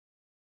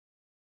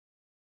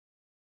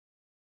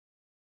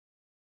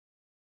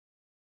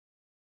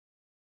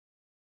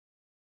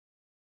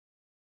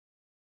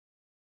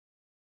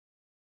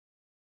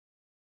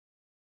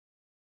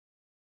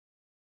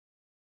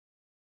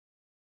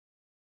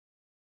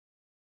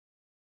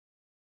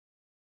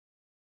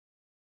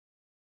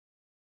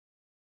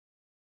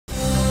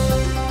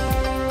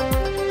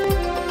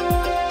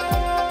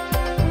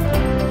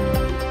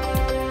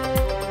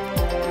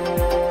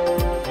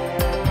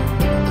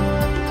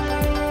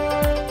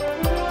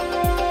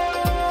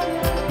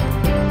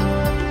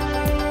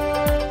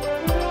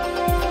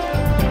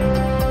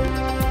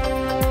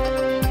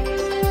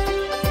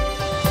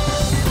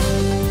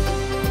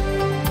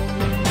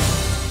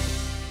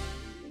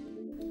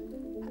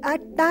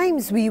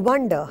Sometimes we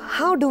wonder,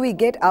 how do we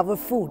get our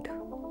food?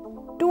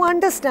 To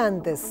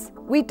understand this,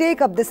 we take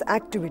up this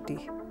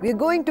activity. We are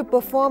going to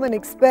perform an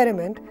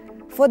experiment.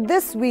 For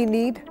this we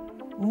need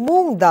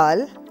moong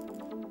dal.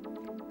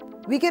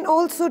 We can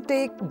also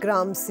take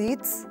gram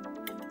seeds.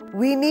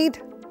 We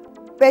need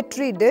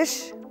petri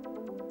dish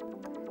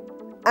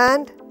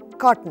and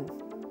cotton.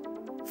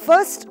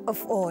 First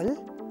of all,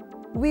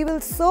 we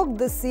will soak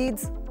the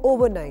seeds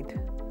overnight.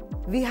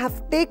 We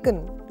have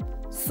taken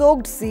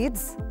soaked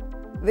seeds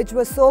which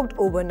were soaked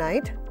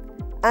overnight,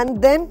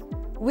 and then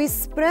we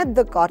spread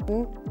the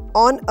cotton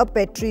on a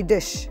petri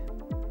dish.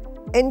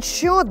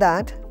 Ensure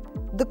that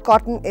the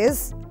cotton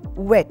is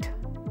wet.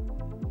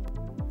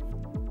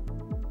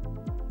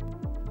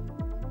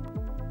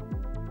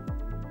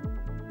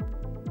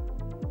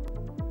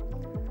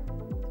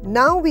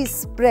 Now we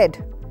spread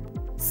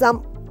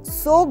some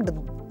soaked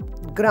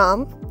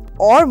gram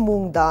or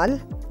moong dal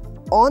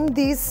on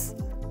this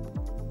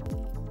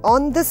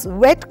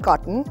wet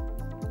cotton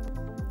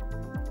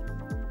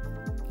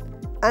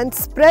and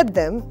spread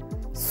them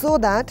so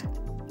that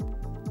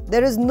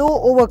there is no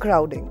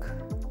overcrowding.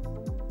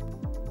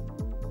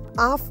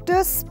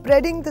 After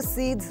spreading the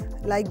seeds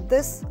like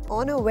this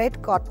on a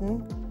wet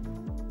cotton,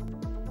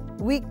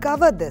 we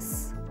cover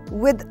this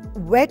with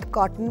wet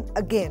cotton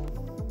again.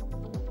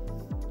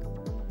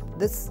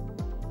 The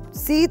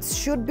seeds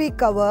should be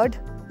covered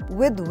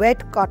with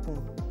wet cotton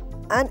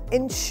and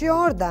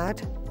ensure that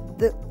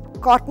the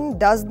cotton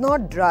does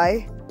not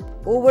dry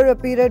over a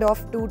period of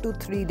 2 to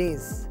 3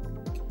 days.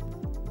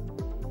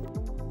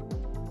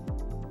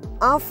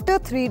 After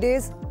 3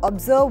 days,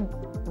 observe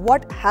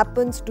what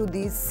happens to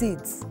these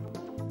seeds.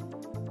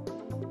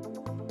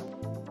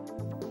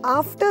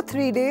 After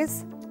 3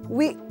 days,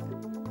 we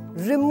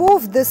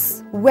remove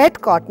this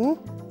wet cotton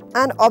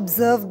and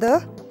observe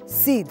the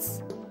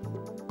seeds.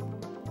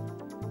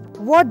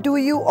 What do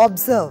you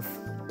observe?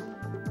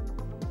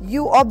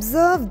 You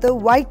observe the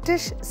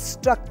whitish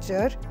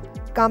structure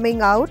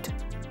coming out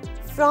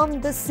from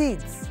the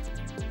seeds.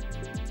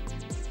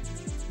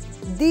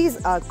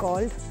 These are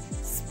called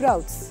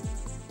sprouts.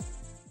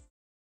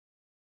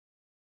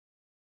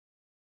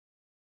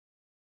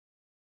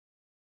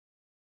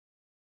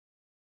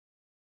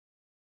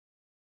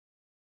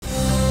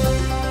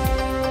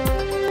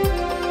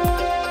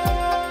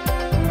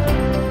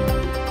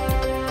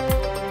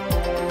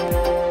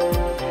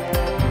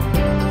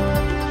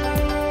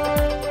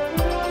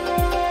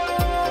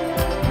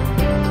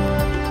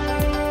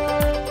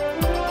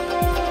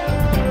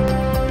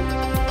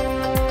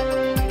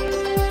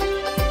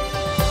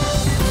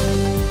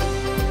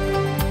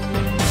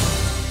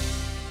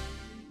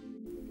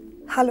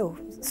 Hello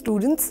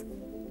students,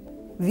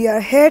 we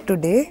are here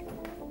today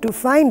to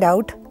find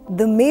out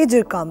the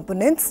major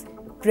components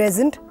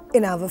present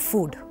in our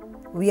food.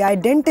 We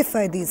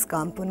identify these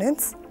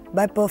components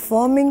by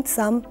performing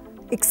some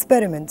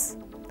experiments.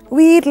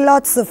 We eat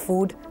lots of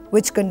food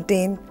which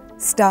contain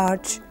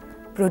starch,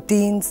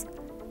 proteins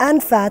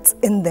and fats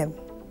in them.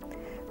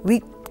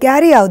 We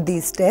carry out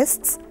these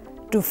tests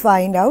to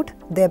find out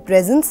their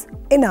presence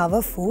in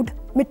our food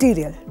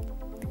material.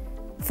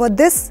 For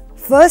this,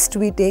 first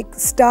we take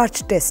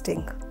starch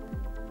testing.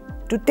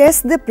 To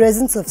test the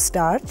presence of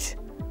starch,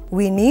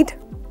 we need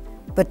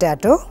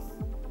potato,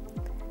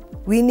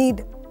 we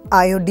need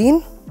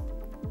iodine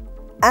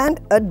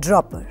and a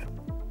dropper.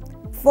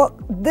 For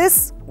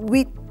this,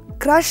 we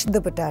crush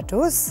the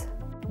potatoes,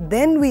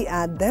 then we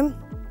add them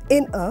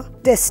in a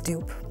test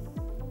tube.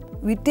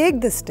 We take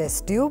this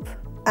test tube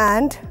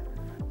and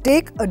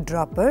take a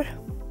dropper,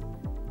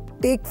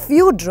 take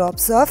few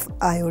drops of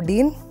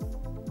iodine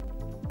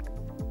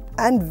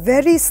and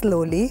very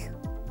slowly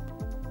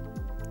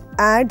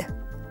add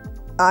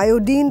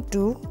iodine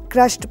to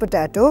crushed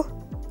potato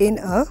in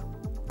a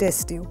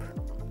test tube.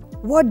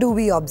 What do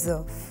we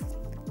observe?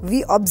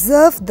 We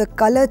observe the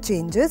color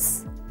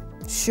changes,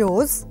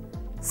 shows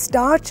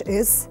starch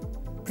is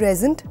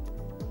present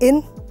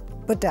in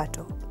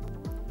potato.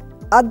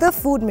 Other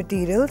food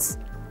materials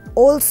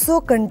also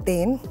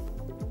contain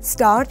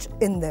starch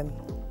in them,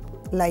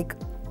 like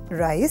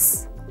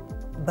rice,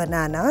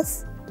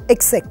 bananas,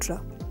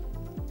 etc.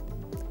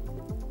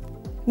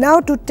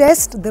 Now, to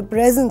test the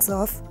presence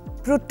of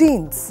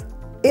proteins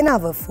in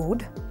our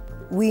food,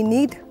 we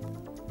need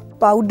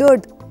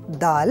powdered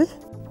dal,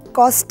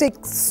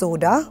 caustic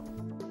soda.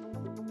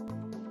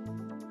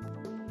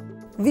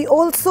 We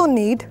also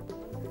need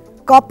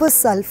copper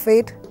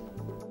sulfate.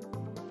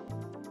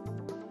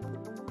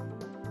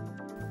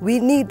 We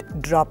need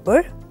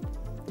dropper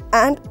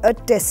and a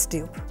test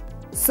tube.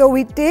 So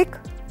we take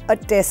a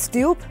test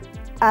tube,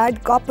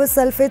 add copper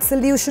sulfate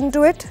solution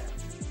to it,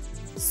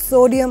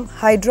 sodium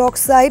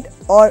hydroxide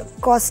or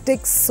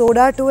caustic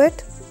soda to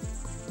it,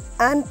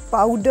 and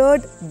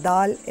powdered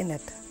dal in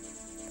it.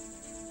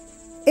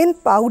 In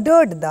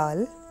powdered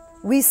dal,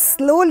 we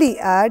slowly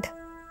add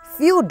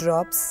few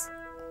drops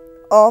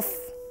of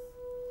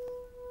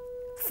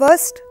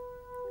first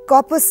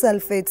copper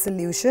sulfate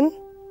solution,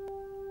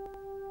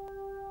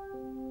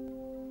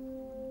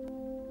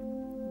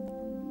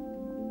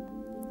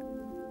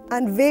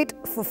 and wait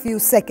for few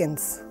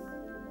seconds.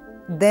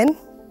 Then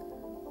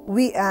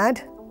we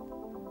add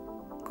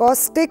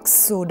caustic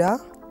soda,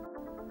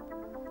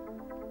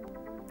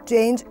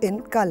 change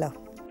in color.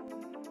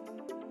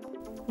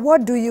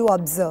 What do you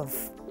observe?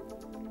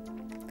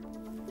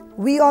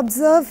 We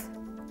observe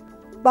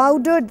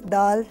powdered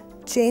dal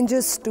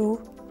changes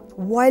to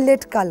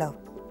violet color.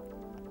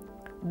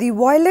 The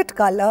violet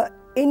color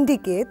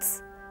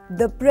indicates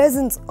the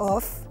presence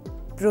of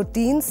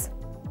proteins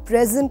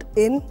present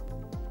in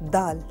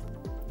dal.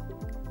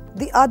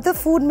 The other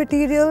food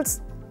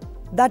materials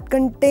that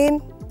contain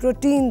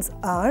proteins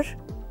are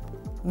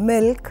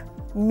milk,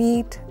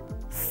 meat,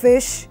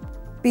 fish,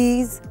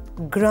 peas,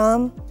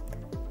 gram,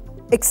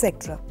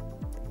 etc.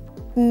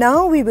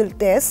 Now we will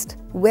test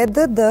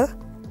whether the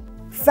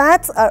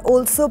fats are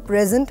also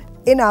present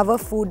in our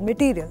food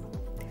material.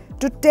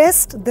 To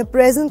test the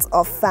presence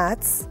of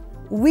fats,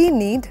 we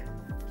need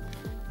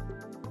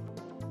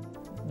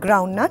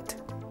groundnut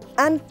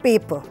and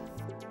paper.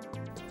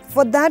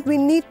 For that we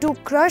need to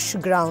crush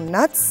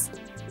groundnuts.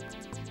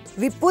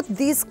 We put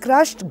these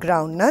crushed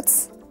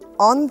groundnuts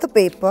on the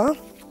paper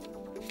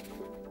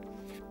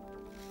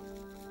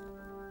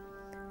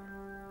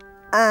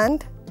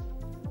and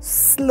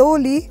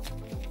slowly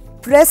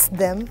press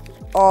them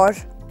or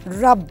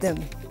rub them.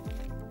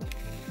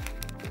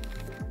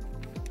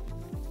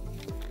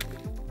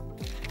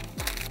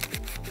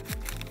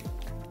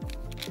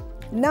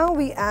 Now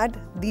we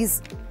add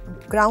these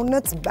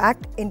groundnuts back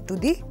into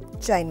the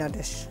china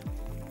dish.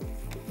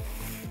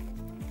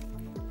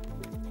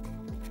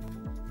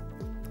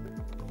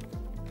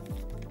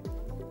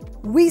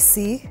 We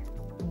see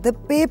the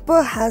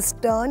paper has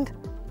turned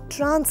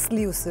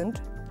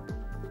translucent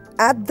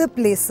at the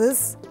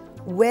places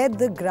where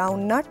the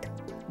groundnut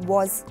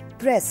was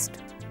pressed.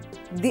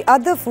 The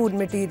other food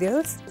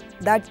materials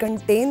that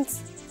contains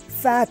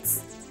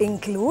fats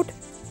include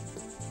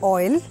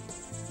oil,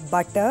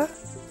 butter,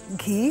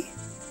 ghee,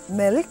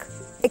 milk,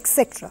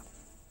 etc.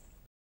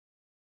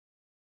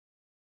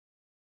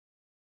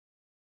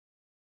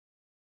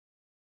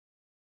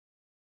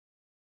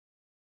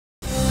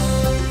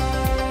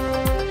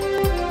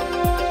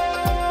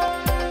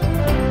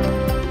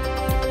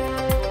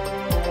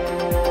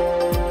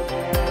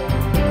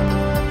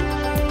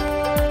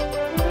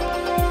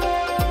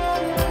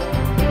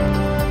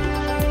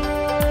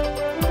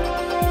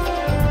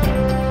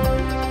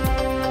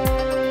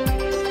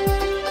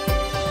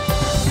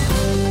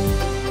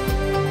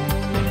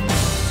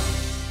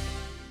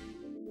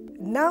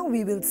 Now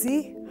we will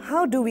see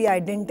how do we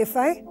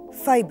identify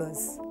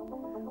fibers.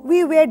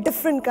 We wear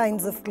different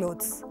kinds of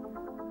clothes: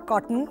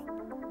 cotton,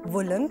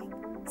 woolen,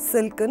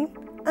 silken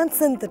and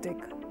synthetic.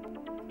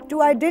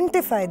 To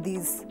identify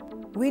these,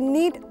 we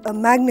need a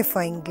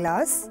magnifying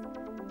glass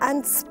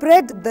and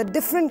spread the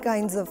different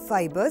kinds of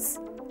fibers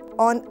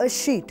on a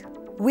sheet.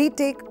 We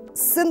take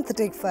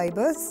synthetic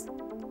fibers,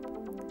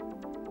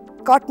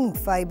 cotton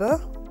fiber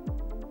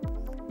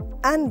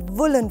and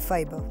woolen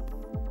fiber.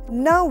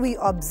 Now we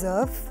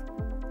observe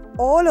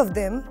all of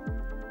them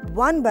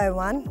one by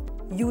one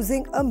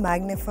using a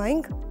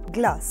magnifying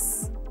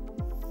glass.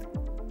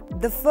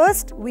 The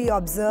first we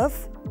observe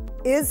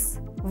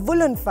is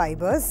woolen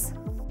fibers.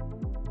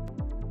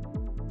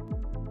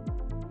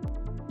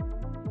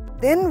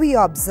 Then we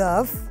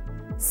observe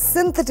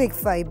synthetic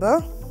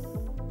fiber.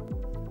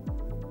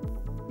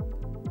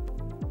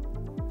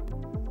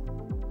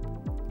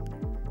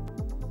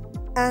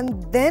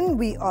 And then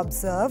we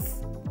observe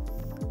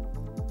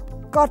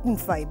cotton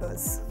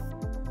fibers.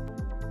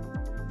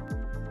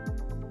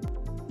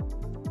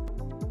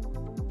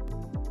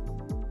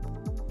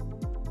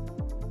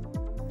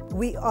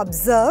 We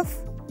observe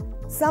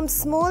some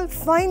small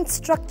fine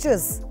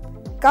structures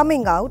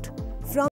coming out